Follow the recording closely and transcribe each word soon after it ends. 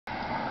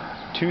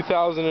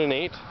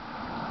2008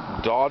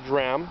 Dodge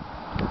Ram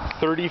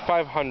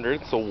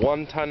 3500, so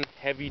 1-ton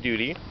heavy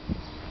duty,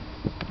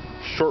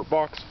 short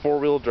box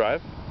 4-wheel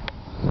drive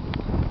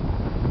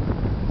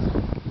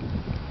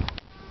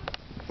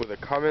with a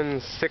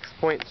Cummins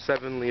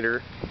 6.7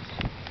 liter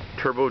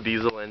turbo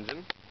diesel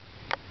engine.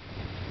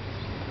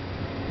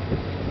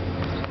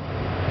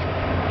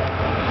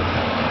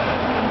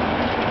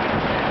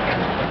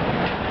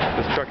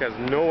 This truck has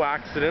no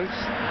accidents.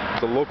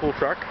 It's a local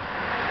truck.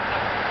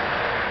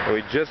 And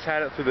we just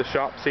had it through the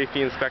shop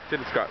safety inspected.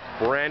 It's got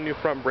brand new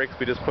front brakes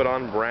we just put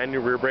on, brand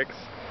new rear brakes,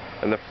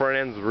 and the front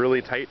end's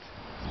really tight.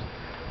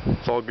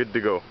 It's all good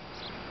to go.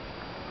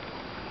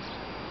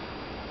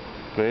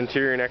 The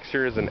interior and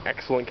exterior is in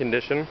excellent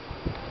condition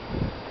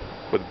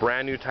with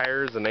brand new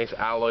tires and nice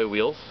alloy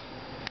wheels.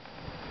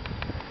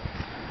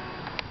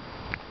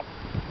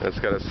 And it's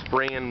got a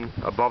spring-in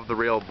above the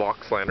rail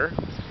box liner.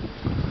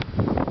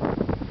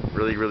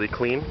 Really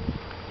clean.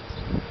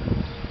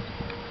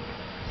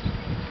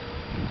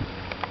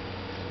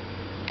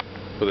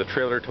 With a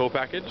trailer tow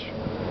package. It's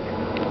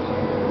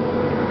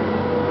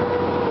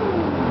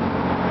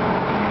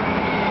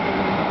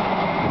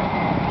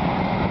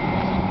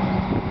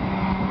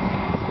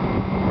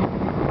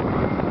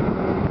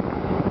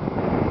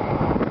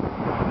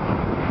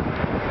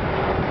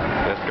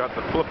got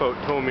the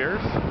flip-out tow mirrors.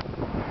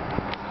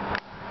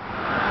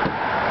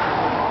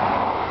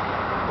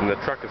 And the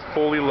truck is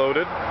fully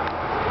loaded.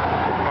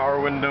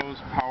 Power windows,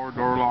 power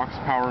door locks,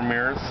 power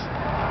mirrors,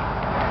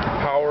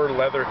 power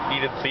leather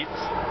heated seats.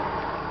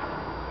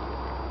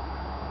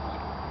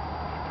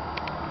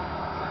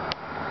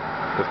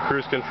 With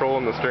cruise control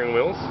on the steering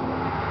wheels,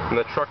 and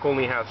the truck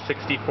only has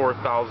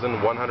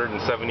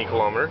 64,170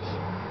 kilometers.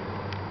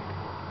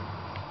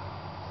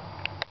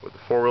 With the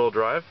 4-wheel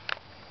drive,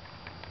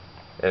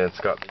 and it's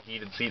got the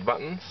heated seat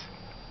buttons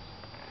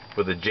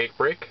with a jake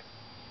brake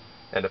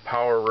and a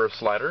power rear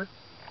slider,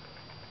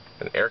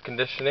 and air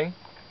conditioning,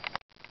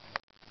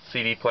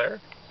 CD player.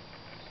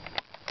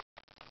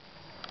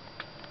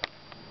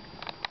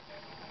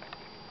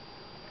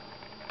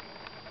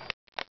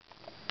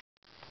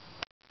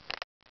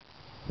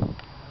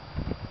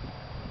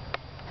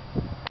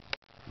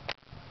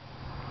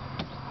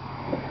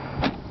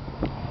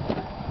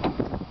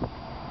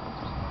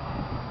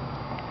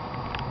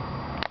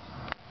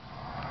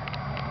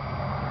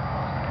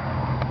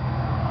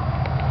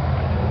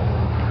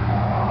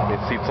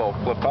 These seats all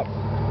flip up.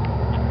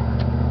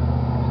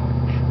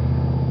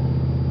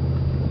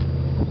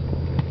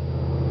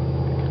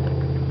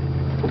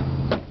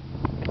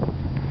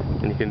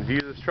 And you can view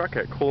this truck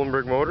at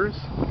Kolenberg Motors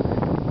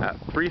at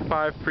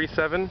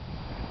 3537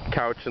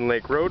 Couch and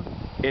Lake Road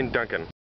in Duncan.